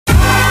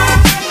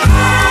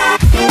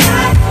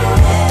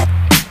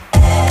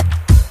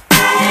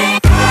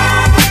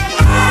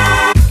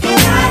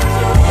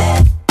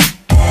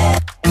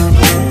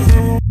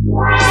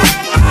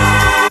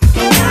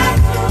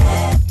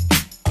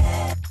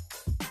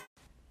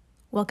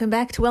Welcome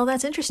back to Well,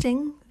 That's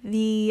Interesting,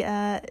 the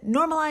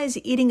normalize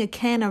eating a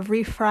can of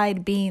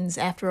refried beans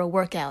after a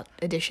workout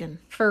edition.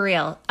 For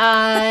real.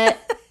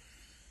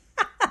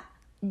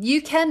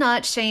 You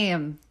cannot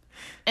shame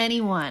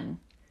anyone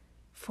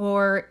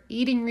for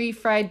eating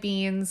refried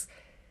beans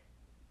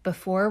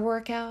before a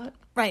workout,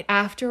 Right.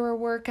 after a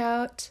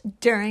workout,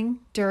 During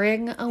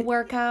a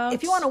workout.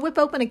 If you want to whip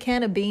open a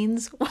can of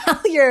beans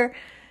while you're,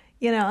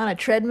 on a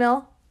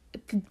treadmill,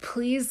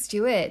 please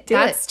do it. Do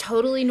That's it.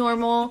 totally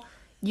normal.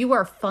 You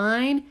are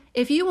fine.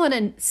 If you want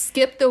to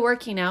skip the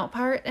working out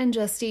part and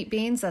just eat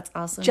beans, that's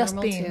also just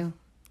normal bean. too.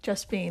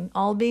 Just bean.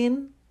 All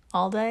bean,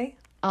 all day.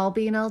 All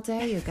bean all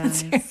day, you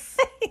guys.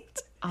 Right.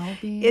 All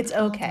bean. It's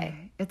all okay.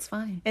 day. It's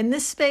fine. In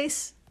this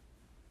space,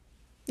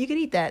 you could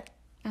eat that.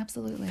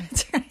 Absolutely.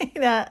 That's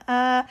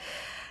right.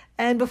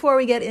 And before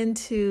we get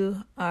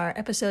into our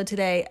episode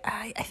today,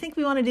 I think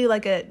we want to do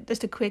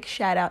just a quick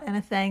shout out and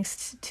a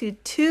thanks to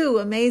two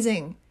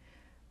amazing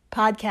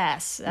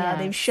podcasts. Yes.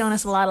 They've shown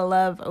us a lot of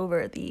love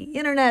over the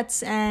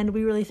internets, and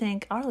we really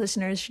think our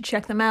listeners should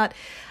check them out.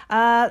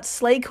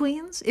 Slay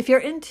Queens, if you're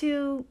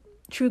into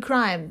true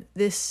crime,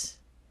 this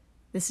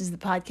is the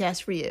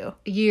podcast for you.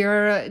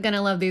 You're going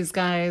to love these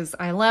guys.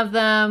 I love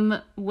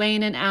them.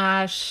 Wayne and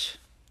Ash.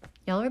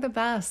 Y'all are the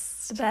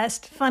best. The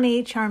best,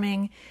 funny,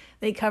 charming.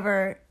 They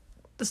cover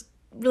just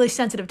really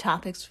sensitive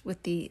topics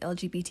with the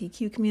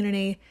LGBTQ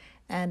community,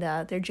 and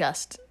they're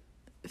just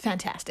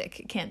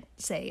fantastic. Can't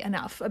say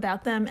enough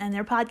about them and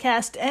their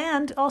podcast.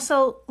 And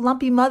also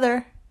Lumpy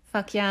Mother.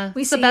 Fuck yeah.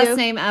 We It's the see best you.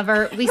 name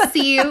ever. We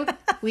see you.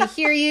 We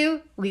hear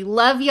you. We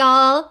love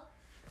y'all.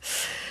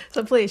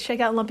 So please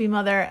check out Lumpy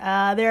Mother.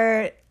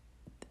 They're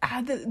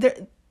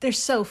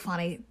so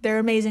funny. They're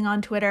amazing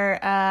on Twitter.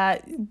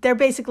 They're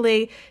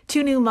basically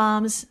two new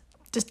moms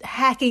just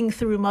hacking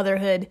through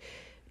motherhood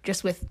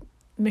just with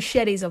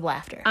machetes of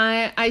laughter.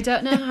 I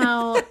don't know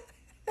how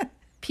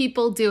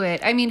people do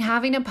it. I mean,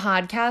 having a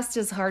podcast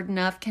is hard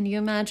enough. Can you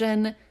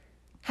imagine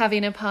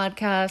having a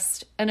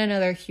podcast and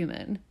another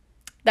human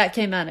that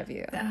came out of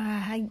you?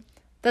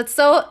 That's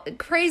so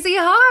crazy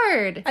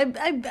hard.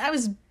 I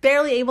was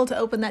barely able to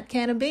open that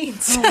can of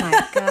beans. Oh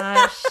my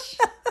gosh.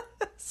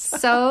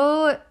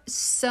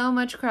 So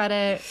much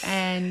credit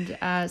and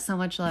so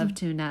much love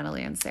to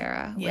Natalie and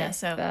Sarah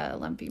with the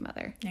Lumpy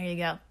Mother. There you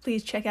go.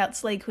 Please check out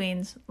Slay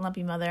Queens,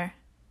 Lumpy Mother.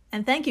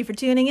 And thank you for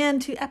tuning in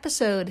to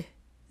episode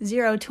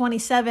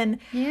 027.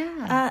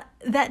 Yeah.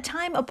 That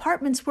time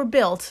apartments were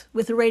built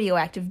with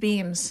radioactive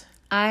beams.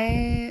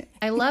 I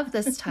love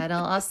this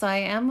title. Also, I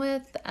am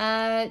with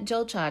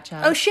Jill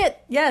Cha-Cha. Oh, shit.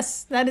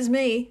 Yes, that is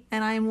me.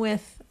 And I'm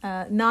with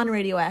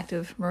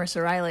non-radioactive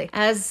Marissa Riley.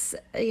 As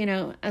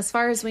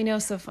far as we know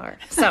so far.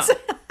 So,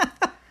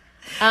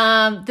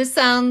 this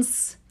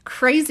sounds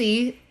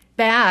crazy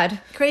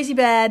bad. Crazy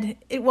bad.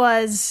 It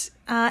was,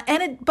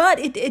 but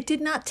it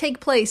did not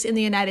take place in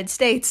the United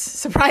States,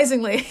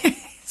 surprisingly.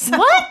 So,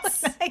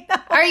 What? I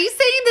know. Are you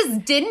saying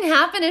this didn't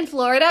happen in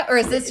Florida? Or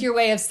is this your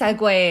way of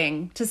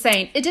segueing to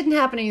saying it didn't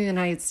happen in the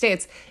United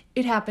States?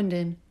 It happened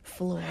in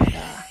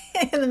Florida.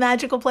 In the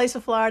magical place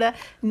of Florida.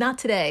 Not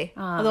today.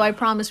 Although I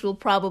promise we'll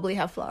probably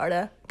have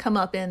Florida come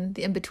up in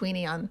the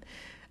in-betweeny on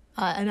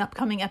an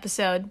upcoming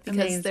episode because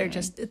Amazing.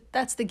 they're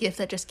that's the gift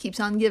that just keeps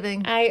on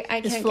giving.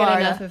 I is can't Florida.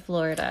 get enough of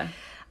Florida.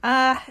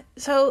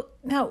 So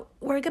now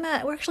we're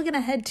actually gonna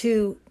head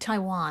to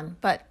Taiwan,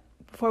 but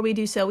before we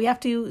do so, we have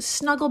to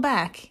snuggle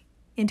back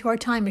into our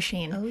time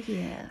machine. Oh,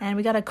 yeah. And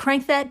we gotta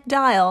crank that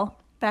dial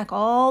back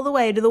all the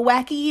way to the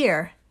wacky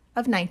year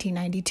of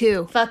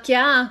 1992. Fuck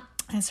yeah.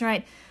 That's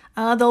right.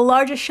 The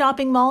largest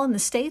shopping mall in the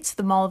States,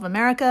 the Mall of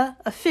America,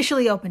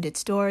 officially opened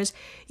its doors.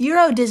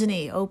 Euro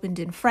Disney opened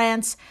in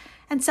France,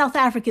 and South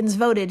Africans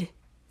voted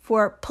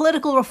for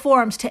political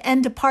reforms to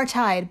end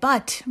apartheid.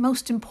 But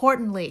most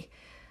importantly,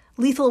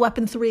 Lethal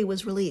Weapon 3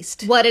 was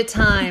released. What a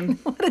time.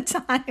 What a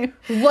time.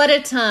 What a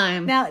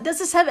time. Now, does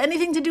this have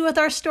anything to do with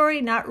our story?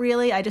 Not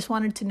really. I just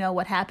wanted to know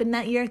what happened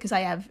that year because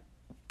I have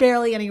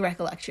barely any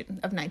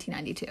recollection of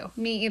 1992.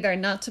 Me either.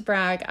 Not to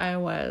brag, I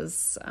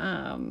was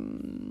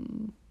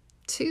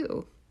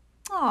 2.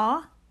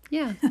 Aw.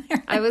 Yeah,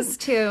 I was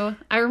 2.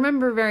 I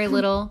remember very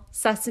little.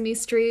 Sesame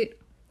Street,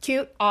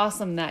 Cute.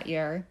 awesome that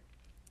year.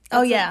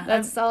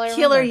 That's all I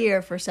remember. Killer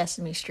year for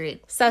Sesame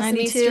Street. Sesame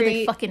 92, they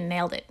Street. fucking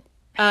nailed it.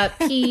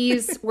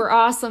 Peas were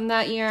awesome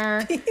that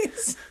year.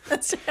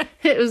 That's right.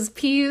 It was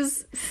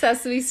Peas,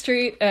 Sesame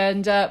Street,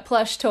 and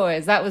plush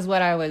toys. That was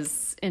what I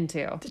was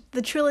into.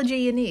 The trilogy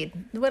you need.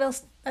 What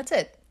else? That's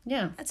it.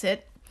 Yeah. That's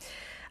it.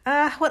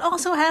 What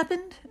also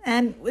happened,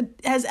 and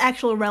has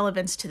actual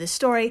relevance to this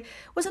story,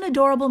 was an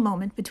adorable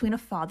moment between a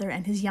father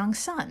and his young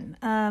son.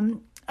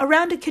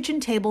 Around a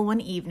kitchen table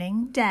one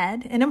evening,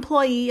 Dad, an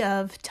employee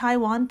of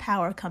Taiwan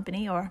Power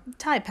Company, or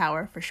Tai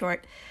Power for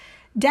short,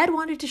 Dad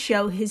wanted to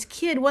show his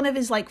kid one of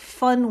his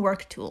fun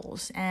work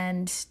tools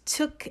and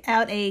took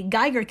out a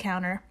Geiger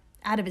counter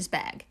out of his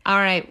bag. All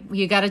right,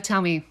 you got to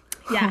tell me.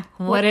 Yeah.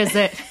 What is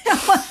it?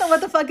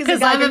 What the fuck is a Because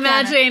Geiger I'm counter?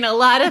 imagining a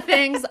lot of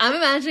things. I'm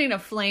imagining a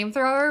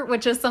flamethrower,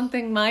 which is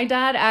something my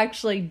dad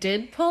actually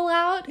did pull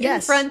out in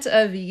Yes. front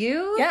of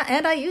you. Yeah,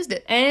 and I used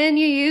it. And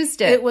you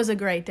used It was a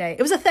great day.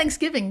 It was a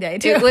Thanksgiving day,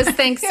 too. It was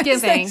Thanksgiving.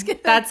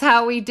 Thanksgiving. That's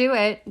how we do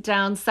it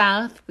down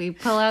south. We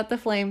pull out the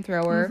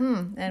flamethrower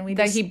And we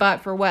that just, he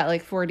bought for what,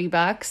 like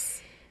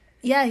 $40?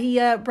 yeah, he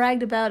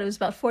bragged about it was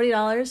about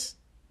 $40.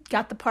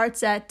 Got the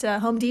parts at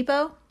Home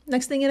Depot.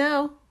 Next thing you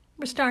know,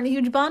 we're starting a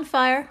huge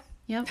bonfire.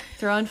 Yep,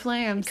 throwing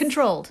flames.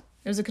 Controlled.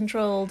 It was a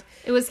controlled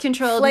It was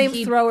controlled.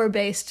 He-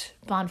 flamethrower-based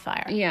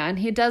bonfire. Yeah, and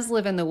he does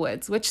live in the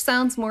woods, which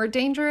sounds more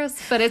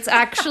dangerous, but it's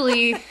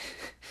actually...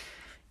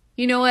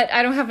 You know what?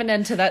 I don't have an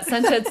end to that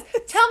sentence.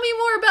 Tell me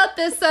more about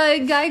this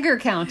Geiger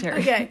counter.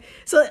 Okay,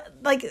 so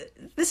like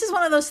this is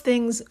one of those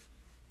things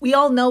we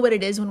all know what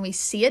it is when we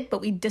see it, but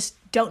we just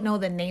don't know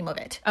the name of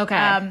it.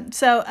 Okay.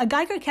 So a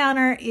Geiger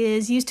counter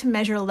is used to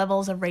measure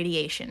levels of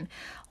radiation.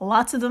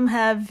 Lots of them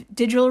have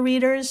digital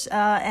readers,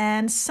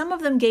 and some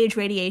of them gauge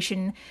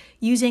radiation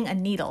using a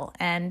needle.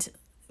 And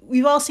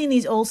we've all seen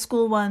these old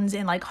school ones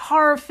in like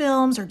horror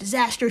films or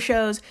disaster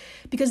shows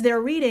because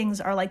their readings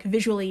are like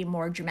visually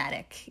more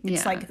dramatic.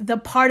 It's Yeah. like the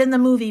part in the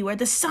movie where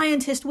the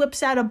scientist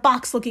whips out a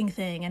box looking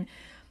thing and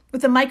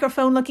with a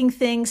microphone looking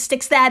thing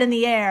sticks that in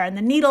the air and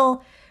the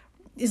needle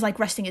is like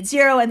resting at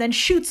 0 and then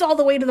shoots all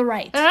the way to the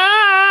right.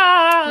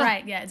 Ah!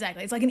 Right, yeah,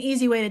 exactly. It's like an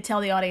easy way to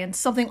tell the audience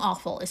something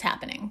awful is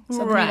happening. So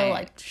the Right. needle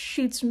like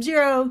shoots from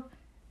 0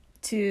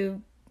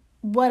 to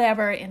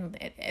whatever, and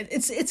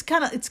it's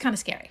kind of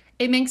scary.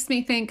 It makes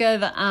me think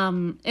of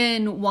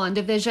in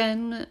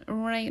WandaVision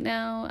right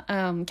now,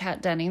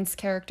 Kat Dennings'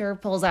 character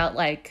pulls out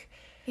like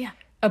Yeah.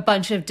 a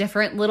bunch of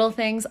different little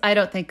things. I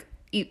don't think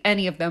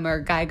any of them are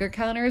Geiger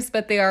counters,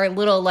 but they are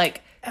little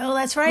like Oh,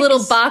 that's right.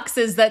 little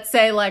boxes that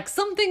say like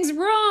something's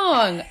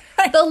wrong.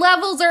 The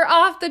levels are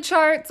off the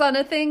charts on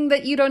a thing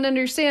that you don't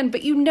understand,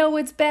 but you know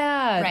it's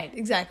bad. Right,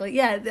 exactly.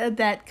 Yeah,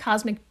 that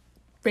cosmic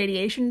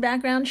radiation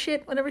background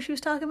shit, whatever she was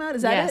talking about.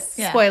 Is that Yes.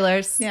 it? Yeah.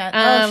 Spoilers.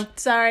 Yeah.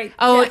 Sorry.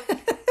 Oh,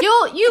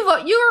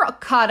 Yeah. you're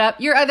caught up.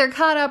 You're either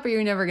caught up or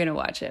you're never going to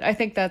watch it. I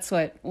think that's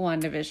what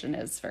WandaVision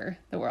is for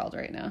the world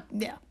right now.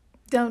 Yeah.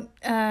 Don't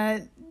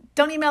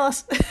email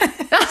us.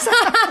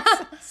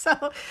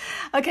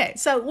 Okay.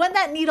 So when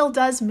that needle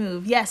does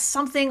move, yes,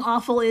 something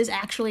awful is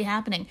actually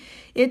happening.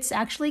 It's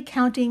actually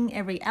counting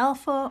every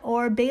alpha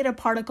or beta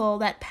particle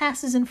that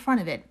passes in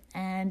front of it.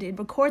 And it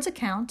records a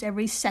count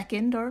every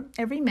second or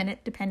every minute,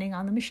 depending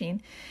on the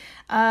machine.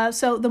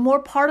 So the more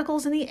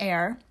particles in the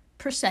air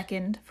per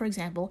second, for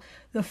example,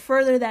 the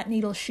further that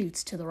needle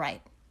shoots to the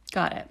right.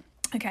 Got it.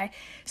 Okay,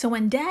 so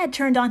when Dad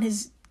turned on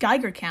his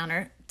Geiger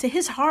counter, to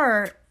his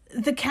horror,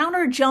 the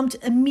counter jumped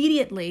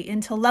immediately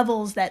into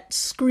levels that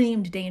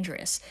screamed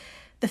dangerous.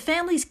 The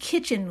family's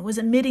kitchen was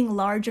emitting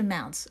large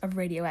amounts of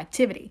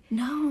radioactivity.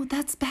 No,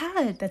 that's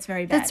bad. That's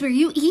very bad. That's where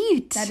you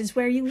eat. That is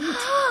where you eat.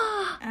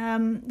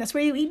 That's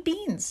where you eat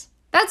beans.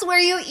 That's where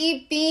you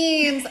eat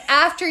beans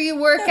after you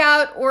work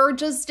out or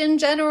just in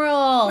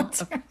general.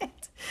 Right.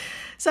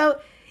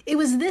 So it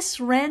was this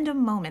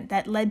random moment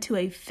that led to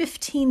a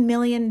 $15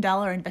 million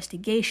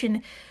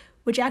investigation,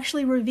 which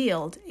actually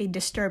revealed a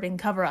disturbing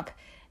cover-up.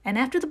 And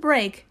after the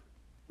break,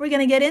 we're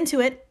going to get into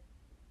it.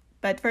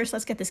 But first,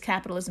 let's get this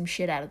capitalism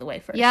shit out of the way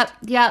first. Yep.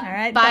 All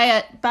right. Buy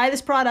it. Buy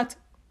this product.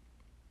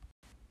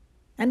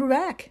 And we're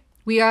back.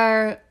 We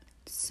are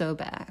so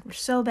back. We're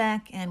so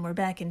back, and we're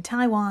back in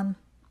Taiwan,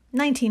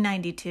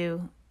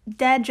 1992.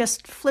 Dad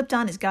just flipped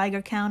on his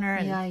Geiger counter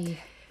and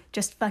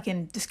just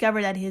fucking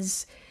discovered that he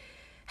was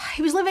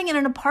living in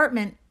an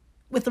apartment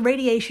with the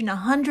radiation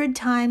 100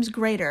 times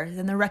greater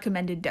than the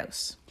recommended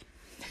dose.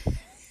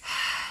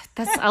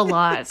 That's a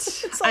lot.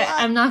 It's a lot.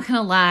 I'm not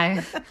gonna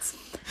lie.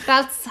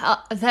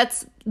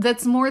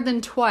 That's more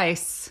than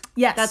twice.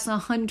 Yes. That's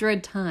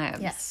 100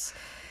 times. Yes.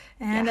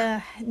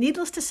 And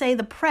needless to say,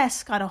 the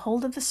press got a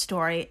hold of the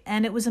story,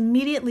 and it was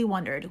immediately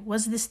wondered,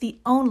 was this the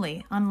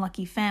only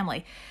unlucky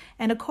family?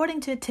 And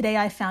according to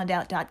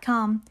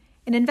todayifoundout.com,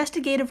 an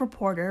investigative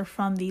reporter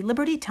from the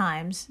Liberty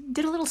Times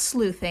did a little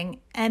sleuthing,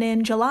 and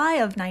in July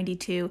of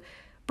 92,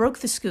 broke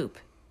the scoop.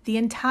 The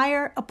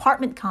entire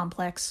apartment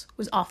complex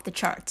was off the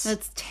charts.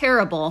 That's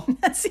terrible.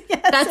 That's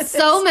That's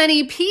so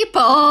many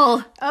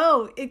people.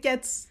 Oh, it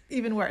gets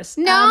even worse.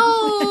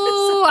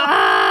 No.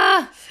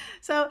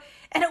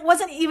 And it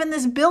wasn't even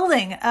this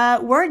building.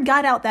 Word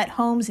got out that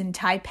homes in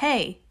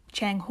Taipei,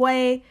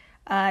 Changhua,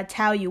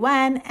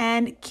 Taoyuan,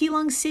 and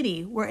Keelung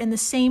City were in the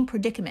same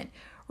predicament.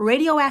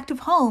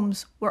 Radioactive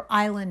homes were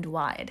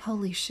island-wide.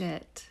 Holy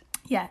shit.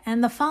 Yeah,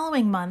 and the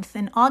following month,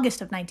 in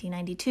August of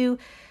 1992,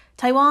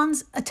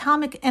 Taiwan's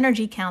Atomic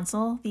Energy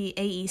Council, the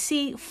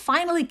AEC,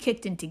 finally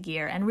kicked into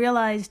gear and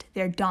realized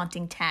their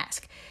daunting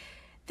task.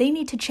 They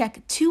need to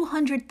check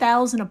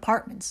 200,000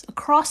 apartments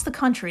across the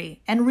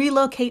country and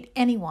relocate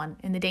anyone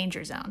in the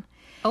danger zone.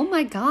 Oh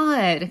my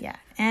God. Yeah.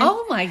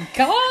 Oh my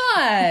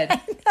God.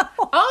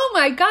 Oh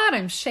my God.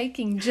 I'm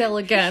shaking Jill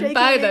again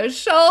by the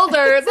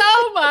shoulders.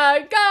 Oh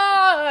my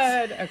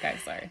God. Okay,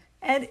 sorry.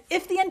 And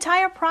if the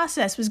entire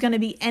process was going to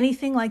be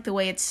anything like the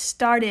way it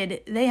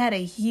started, they had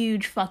a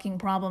huge fucking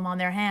problem on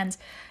their hands.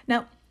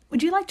 Now,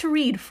 would you like to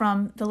read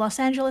from the Los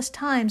Angeles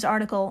Times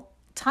article,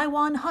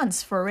 Taiwan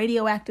Hunts for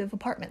Radioactive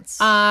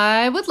Apartments?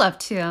 I would love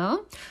to.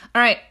 All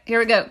right, here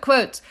we go.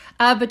 Quote,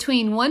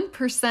 between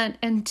 1%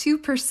 and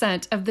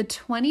 2% of the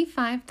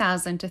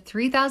 25,000 to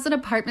 3,000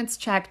 apartments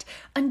checked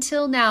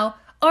until now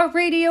are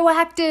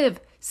radioactive,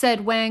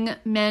 said Wang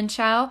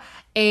Manchao,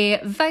 a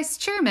vice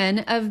chairman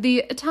of the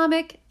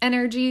Atomic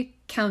Energy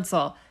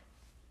Council.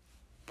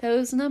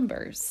 Those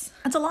numbers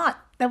That's a lot.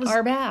 That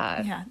are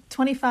bad. Yeah,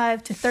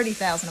 25 to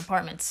 30,000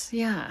 apartments.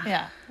 Yeah.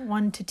 Yeah,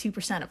 1 to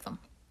 2% of them.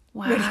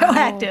 Wow.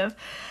 Radioactive.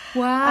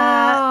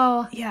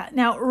 Wow. Yeah.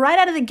 Now, right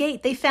out of the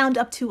gate, they found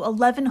up to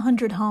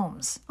 1,100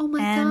 homes. Oh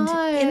my and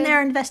God. in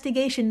their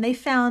investigation, they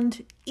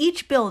found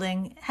each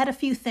building had a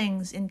few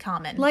things in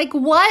common. Like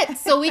what?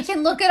 So we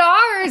can look at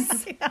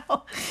ours. You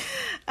know?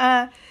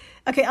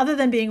 Okay, other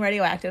than being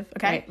radioactive.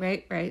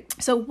 Okay.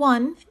 Right. So,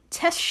 one,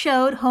 tests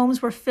showed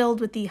homes were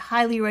filled with the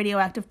highly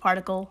radioactive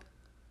particle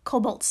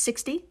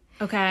cobalt-60.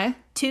 Okay.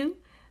 2,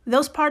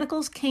 those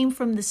particles came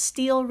from the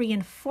steel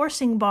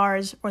reinforcing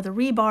bars or the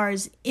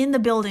rebars in the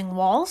building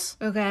walls.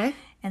 Okay.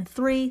 And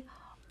 3,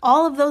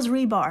 all of those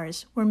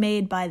rebars were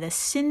made by the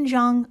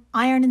Xinjiang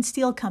Iron and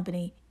Steel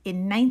Company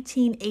in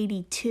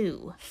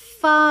 1982,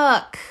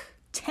 Fuck.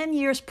 10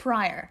 years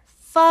prior.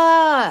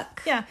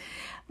 Fuck. Yeah.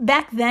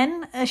 Back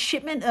then, a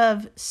shipment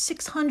of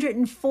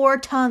 604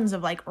 tons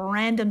of like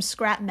random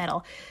scrap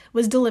metal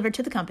was delivered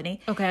to the company.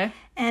 Okay.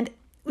 And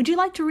would you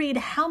like to read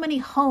how many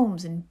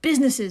homes and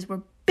businesses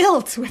were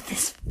built with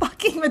this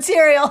fucking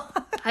material?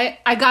 I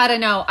gotta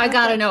know.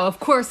 Of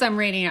course I'm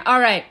reading it.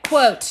 All right.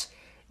 Quote,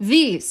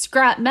 the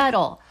scrap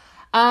metal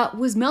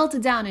was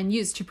melted down and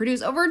used to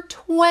produce over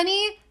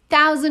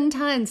 20,000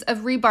 tons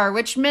of rebar,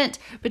 which meant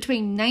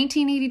between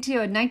 1982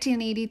 and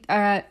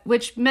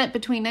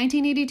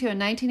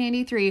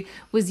 1983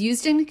 was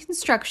used in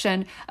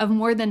construction of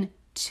more than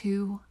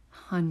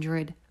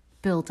 200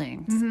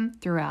 buildings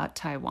throughout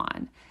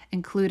Taiwan,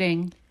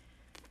 including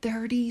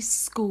 30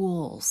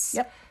 schools.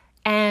 Yep.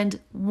 And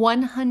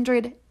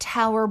 100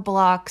 tower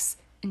blocks,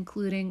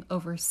 including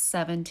over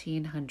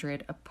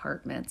 1,700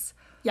 apartments.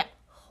 Yeah.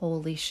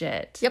 Holy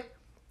shit. Yep.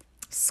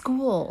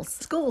 Schools.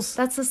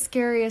 That's the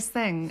scariest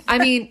thing. I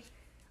mean,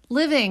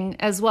 living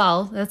as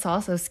well, that's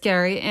also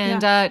scary.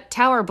 And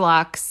tower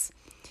blocks,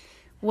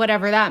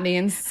 whatever that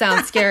means,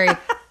 sounds scary.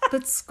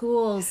 But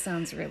schools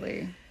sounds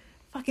really...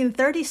 fucking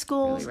 30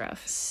 schools, really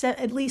rough.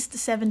 At least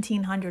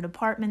 1,700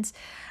 apartments.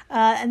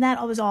 And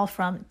that was all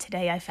from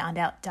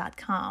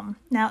todayifoundout.com.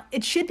 Now,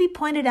 it should be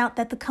pointed out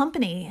that the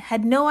company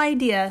had no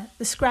idea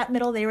the scrap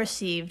metal they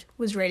received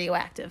was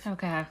radioactive.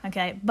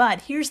 Okay.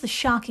 But here's the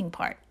shocking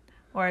part,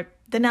 or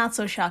the not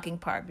so shocking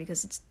part,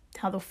 because it's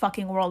how the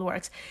fucking world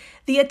works.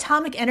 The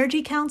Atomic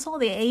Energy Council,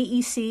 the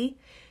AEC,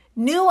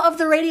 knew of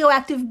the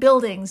radioactive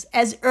buildings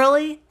as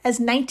early as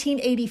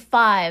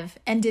 1985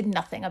 and did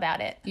nothing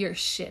about it. You're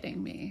shitting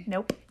me.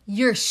 Nope.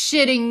 You're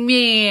shitting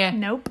me.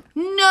 Nope.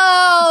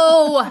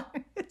 No.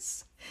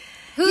 Who's?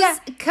 Yeah.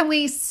 Can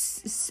we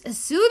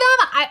sue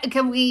them?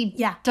 Can we?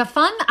 Yeah.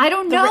 Defund? I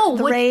don't know.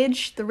 The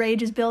rage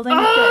is building.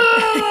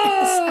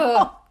 Oh!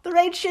 So, the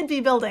rage should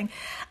be building.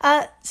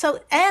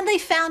 And they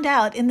found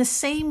out in the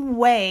same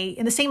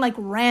like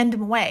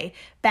random way,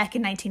 back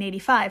in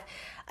 1985,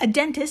 a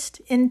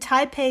dentist in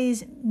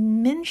Taipei's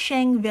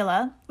Minsheng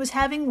Villa was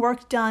having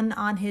work done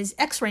on his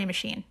X-ray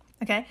machine.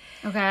 Okay.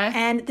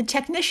 And the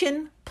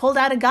technician pulled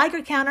out a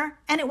Geiger counter,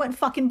 and it went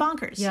fucking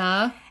bonkers.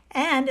 Yeah.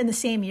 And in the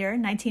same year,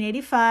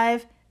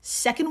 1985,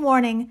 second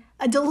warning,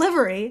 a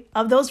delivery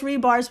of those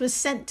rebars was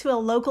sent to a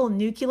local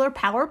nuclear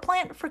power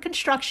plant for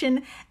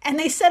construction, and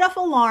they set off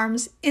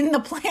alarms in the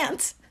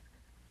plant.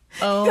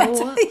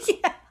 Oh,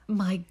 yeah.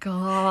 My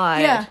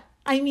God. Yeah.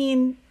 I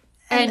mean...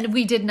 And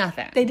we did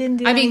nothing. They didn't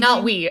do I mean,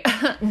 not anything.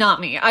 we. Not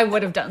me. I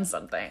would have done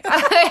something.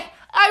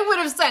 I would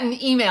have sent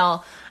an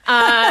email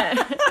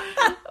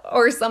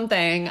or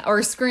something,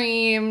 or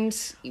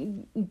screamed,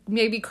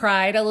 maybe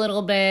cried a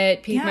little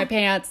bit, peed my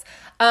pants.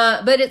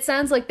 But it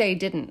sounds like they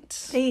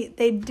didn't.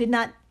 They did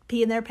not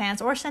pee in their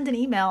pants or send an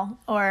email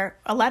or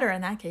a letter,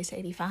 in that case,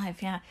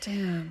 85. Yeah.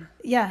 Damn.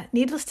 Yeah.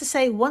 Needless to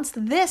say, once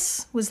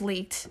this was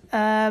leaked,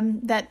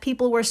 that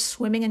people were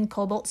swimming in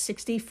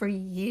cobalt-60 for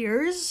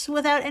years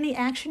without any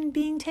action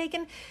being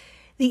taken,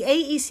 the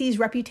AEC's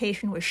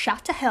reputation was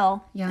shot to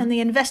hell, and the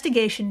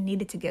investigation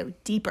needed to go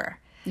deeper.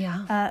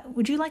 Yeah.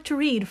 Would you like to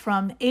read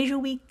from Asia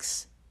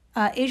Week's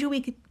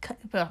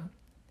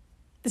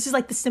this is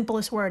like the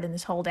simplest word in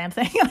this whole damn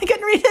thing. I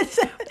couldn't read it.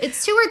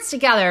 It's two words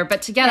together,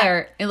 but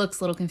together it looks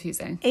a little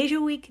confusing.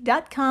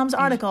 AsiaWeek.com's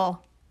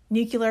article,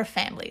 Nuclear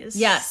Families.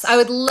 Yes, I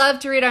would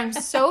love to read. I'm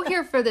so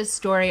here for this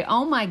story.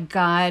 Oh my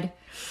God.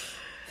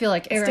 I feel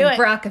like Erin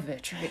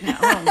Brockovich right now.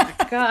 Oh my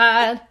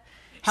God.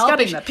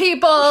 Helping the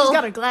people. She's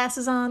got her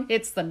glasses on.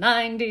 It's the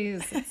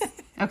 90s.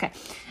 Okay.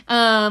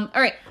 All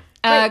right.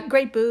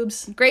 Great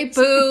boobs. Great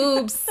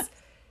boobs.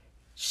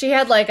 She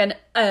had like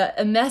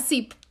a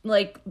messy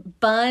like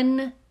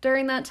bun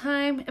during that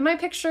time. Am I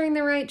picturing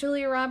the right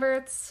Julia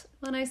Roberts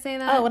when I say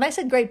that? Oh, when I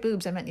said great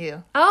boobs, I meant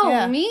you. Oh,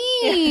 Yeah.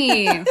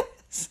 me.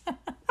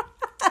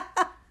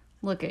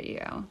 Look at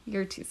you.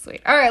 You're too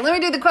sweet. All right, let me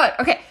do the quote.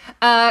 Okay.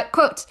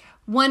 Quote,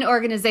 one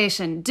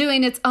organization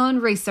doing its own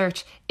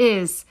research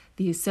is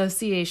the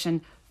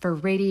Association for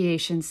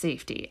Radiation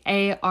Safety,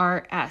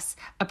 ARS,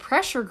 a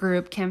pressure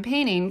group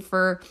campaigning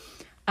for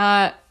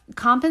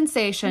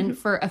compensation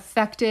for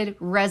affected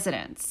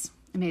residents.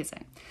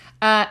 Amazing.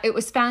 It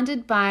was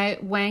founded by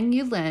Wang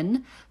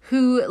Yulin,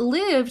 who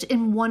lived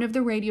in one of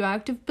the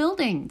radioactive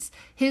buildings.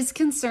 His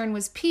concern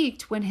was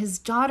piqued when his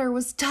daughter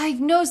was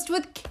diagnosed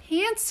with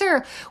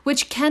cancer,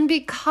 which can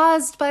be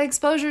caused by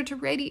exposure to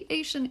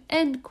radiation.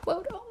 End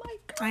quote. Oh my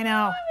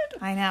God.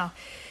 I know.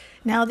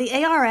 Now,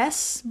 the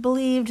ARS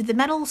believed the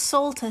metal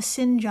sold to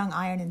Xinjiang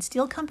Iron and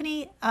Steel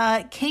Company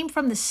came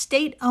from the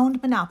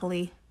state-owned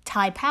monopoly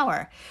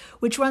Taipower,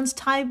 which runs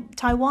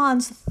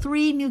Taiwan's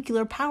 3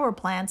 nuclear power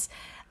plants.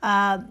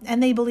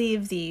 And they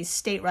believe the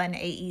state-run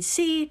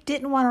AEC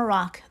didn't want to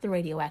rock the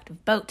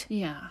radioactive boat.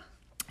 Yeah.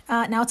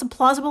 Now, it's a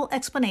plausible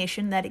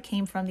explanation that it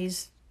came from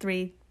these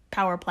 3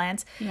 power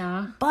plants.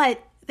 Yeah.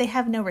 But they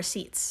have no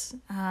receipts.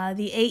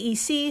 The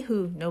AEC,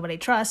 who nobody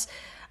trusts,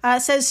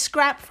 says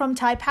scrap from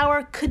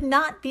Taipower could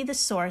not be the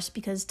source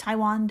because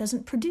Taiwan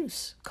doesn't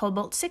produce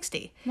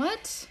cobalt-60.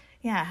 What?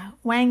 Yeah.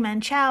 Wang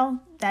Manchao,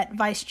 that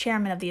vice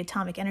chairman of the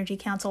Atomic Energy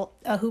Council,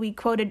 who we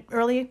quoted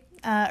earlier,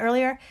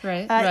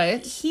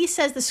 Right. he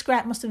says the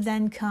scrap must have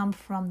then come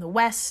from the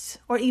West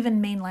or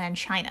even mainland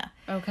China.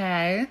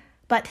 Okay.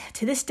 But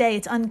to this day,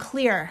 it's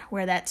unclear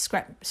where that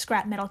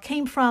scrap metal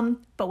came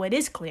from. But what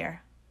is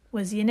clear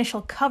was the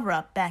initial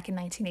cover-up back in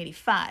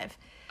 1985.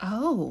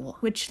 Oh.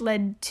 Which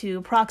led to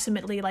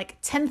approximately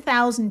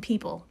 10,000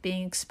 people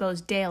being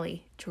exposed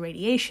daily to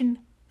radiation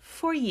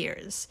for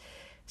years.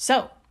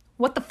 So,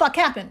 what the fuck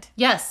happened?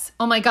 Yes.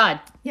 Oh my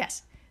God.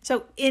 Yes.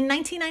 So, in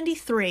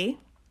 1993,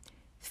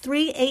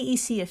 3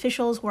 AEC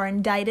officials were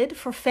indicted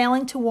for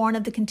failing to warn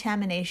of the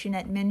contamination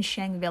at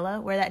Minsheng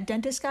Villa, where that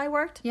dentist guy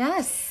worked.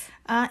 Yes.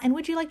 And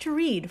would you like to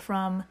read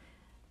from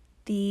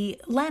the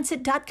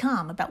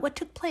Lancet.com about what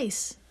took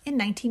place in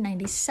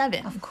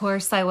 1997? Of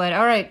course I would.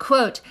 All right,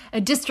 quote,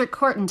 a district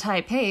court in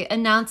Taipei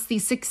announced the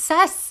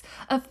success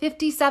of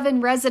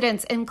 57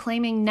 residents in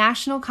claiming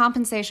national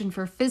compensation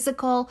for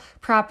physical,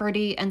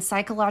 property, and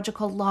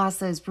psychological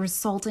losses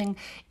resulting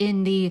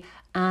in the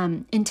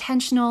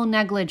intentional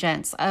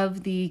negligence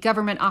of the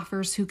government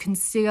officers who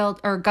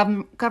concealed, or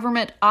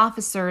government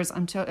officers,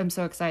 I'm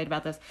so excited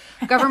about this,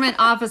 government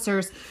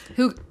officers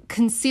who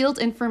concealed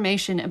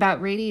information about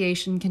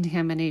radiation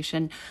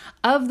contamination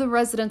of the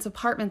residents'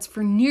 apartments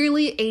for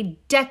nearly a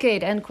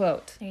decade, end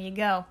quote. There you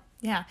go.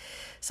 Yeah.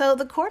 So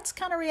the courts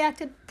kind of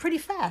reacted pretty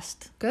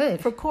fast.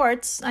 Good. For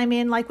courts, I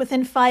mean,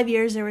 within 5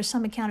 years, there was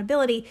some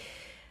accountability.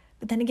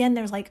 But then again,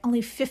 there's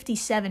only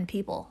 57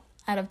 people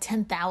out of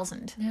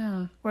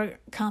 10,000 were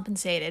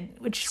compensated,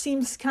 which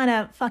seems kind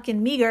of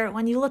fucking meager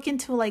when you look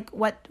into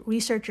what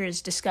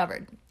researchers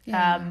discovered.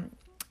 Yeah.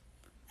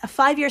 A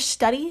 5-year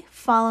study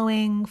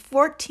following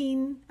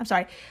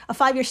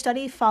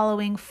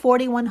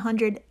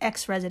 4,100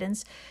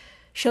 ex-residents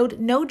showed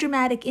no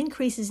dramatic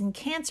increases in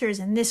cancers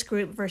in this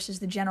group versus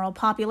the general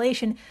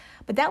population,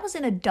 but that was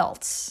in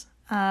adults.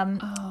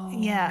 No.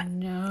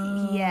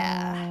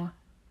 Yeah.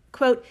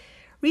 Quote,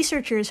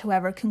 researchers,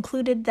 however,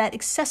 concluded that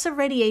excessive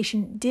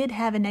radiation did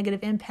have a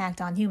negative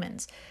impact on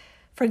humans.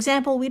 For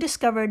example, we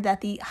discovered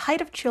that the height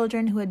of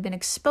children who had been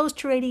exposed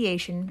to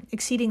radiation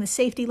exceeding the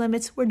safety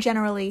limits were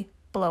generally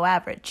below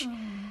average,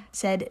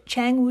 said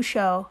Chang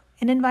Wushou,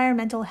 an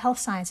environmental health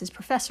sciences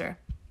professor.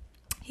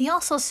 He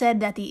also said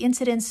that the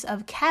incidence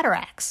of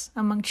cataracts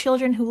among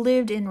children who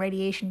lived in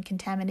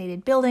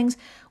radiation-contaminated buildings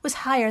was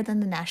higher than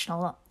the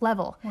national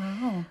level.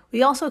 Wow.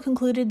 We also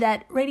concluded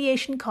that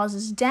radiation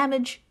causes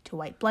damage to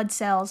white blood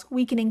cells,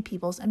 weakening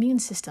people's immune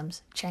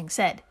systems, Chang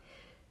said.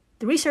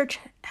 The research,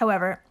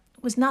 however,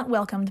 was not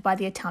welcomed by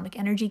the Atomic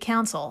Energy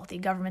Council, the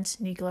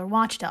government's nuclear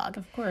watchdog.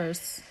 Of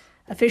course.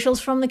 Officials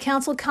from the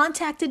council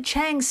contacted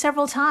Chang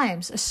several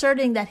times,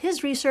 asserting that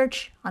his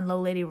research on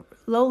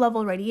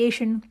low-level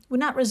radiation would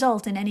not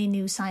result in any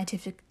new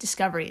scientific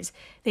discoveries.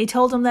 They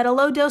told him that a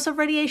low dose of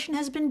radiation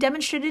has been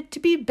demonstrated to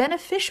be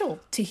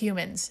beneficial to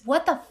humans.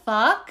 What the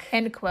fuck?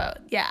 End quote.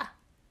 Yeah.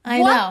 I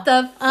What know.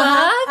 the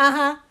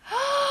fuck?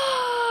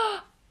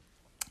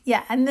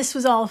 Yeah, and this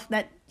was all,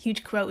 that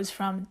huge quote was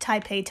from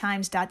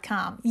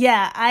TaipeiTimes.com.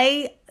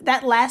 Yeah,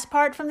 that last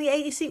part from the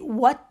AEC,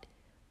 what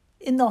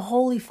in the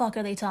holy fuck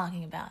are they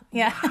talking about?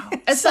 Yeah. Wow.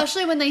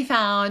 Especially when they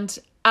found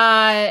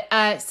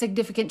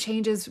significant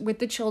changes with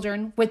the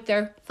children with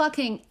their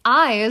fucking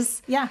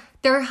eyes, Yeah.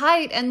 their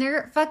height, and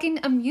their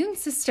fucking immune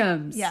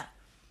systems. Yeah.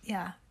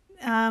 Yeah.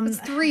 It's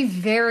 3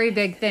 very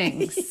big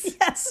things.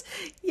 Yes.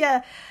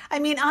 Yeah. I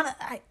mean,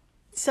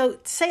 so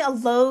to say a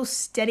low,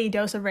 steady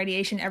dose of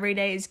radiation every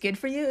day is good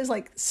for you is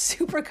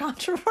super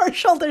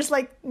controversial. There's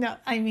no,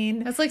 I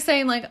mean. That's like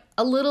saying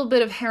a little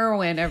bit of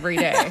heroin every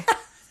day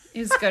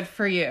is good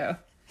for you.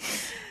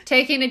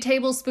 Taking a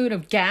tablespoon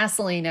of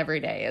gasoline every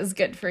day is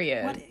good for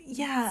you.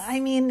 Yeah, I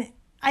mean,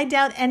 I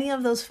doubt any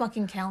of those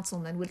fucking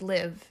councilmen would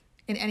live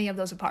in any of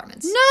those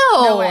apartments.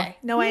 No. No way.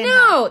 No way.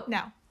 No.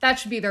 No. That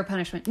should be their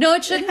punishment. No,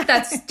 it shouldn't.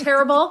 That's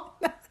terrible.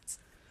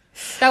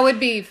 That would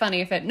be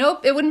funny if it...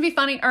 Nope, it wouldn't be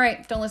funny. All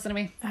right, don't listen to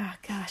me. Oh,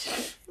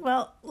 gosh.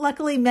 Well,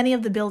 luckily, many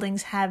of the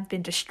buildings have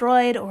been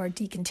destroyed or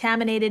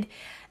decontaminated,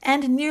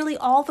 and nearly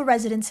all the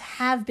residents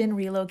have been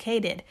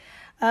relocated.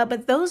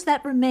 But those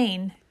that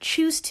remain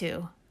choose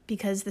to,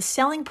 because the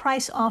selling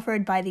price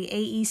offered by the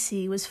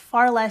AEC was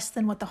far less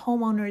than what the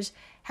homeowners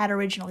had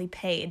originally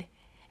paid,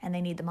 and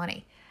they need the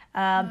money.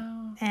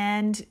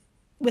 And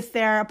with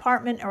their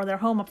apartment or their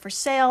home up for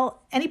sale,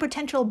 any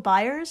potential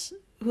buyers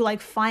who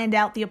find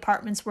out the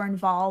apartments were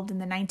involved in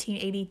the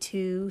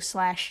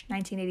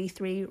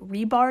 1982/1983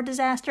 rebar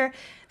disaster,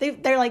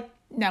 they're like,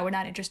 no, we're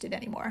not interested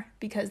anymore,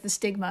 because the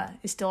stigma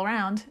is still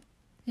around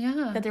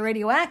that they're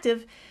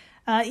radioactive,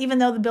 even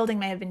though the building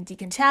may have been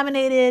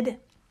decontaminated,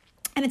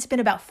 and it's been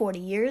about 40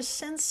 years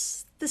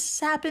since this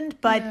happened.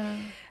 But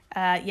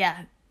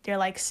they're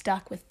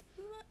stuck with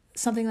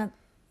something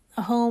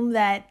a home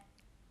that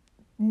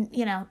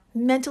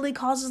mentally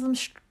causes them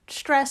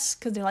stress,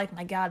 because they're like,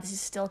 my God, this is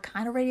still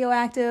kind of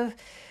radioactive,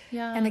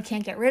 and they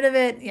can't get rid of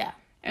it.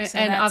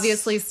 And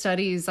obviously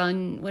studies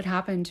on what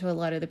happened to a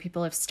lot of the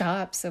people have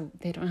stopped, so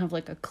they don't have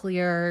a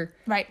clear...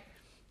 Right.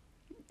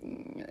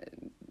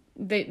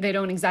 They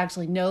don't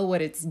exactly know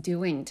what it's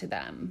doing to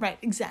them. Right,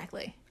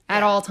 exactly.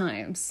 At all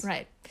times.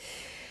 Right.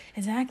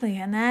 Exactly,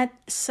 and that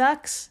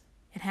sucks.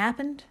 It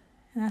happened,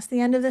 and that's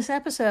the end of this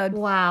episode.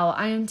 Wow,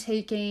 I am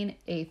taking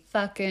a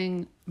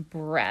fucking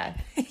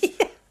breath.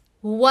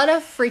 What a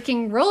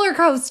freaking roller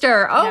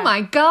coaster. Oh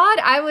my God.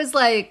 I was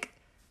like,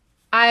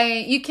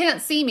 you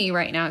can't see me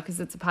right now because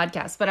it's a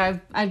podcast, but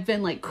I've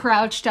been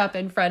crouched up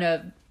in front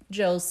of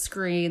Jill's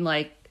screen,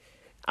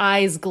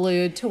 eyes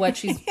glued to what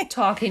she's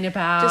talking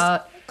about.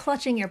 Just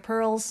clutching your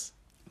pearls.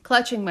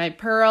 Clutching my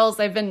pearls.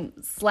 I've been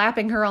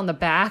slapping her on the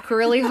back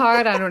really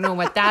hard. I don't know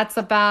what that's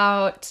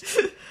about.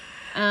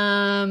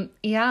 That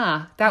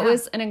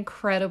was an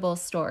incredible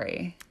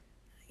story.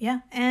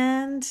 Yeah,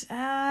 and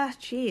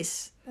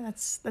geez,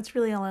 that's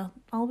really all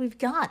we've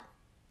got.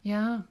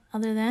 Yeah.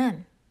 Other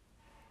than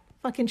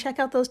fucking check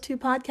out those 2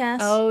 podcasts.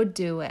 Oh,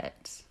 do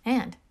it.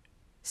 And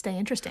stay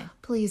interesting.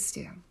 Please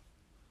do.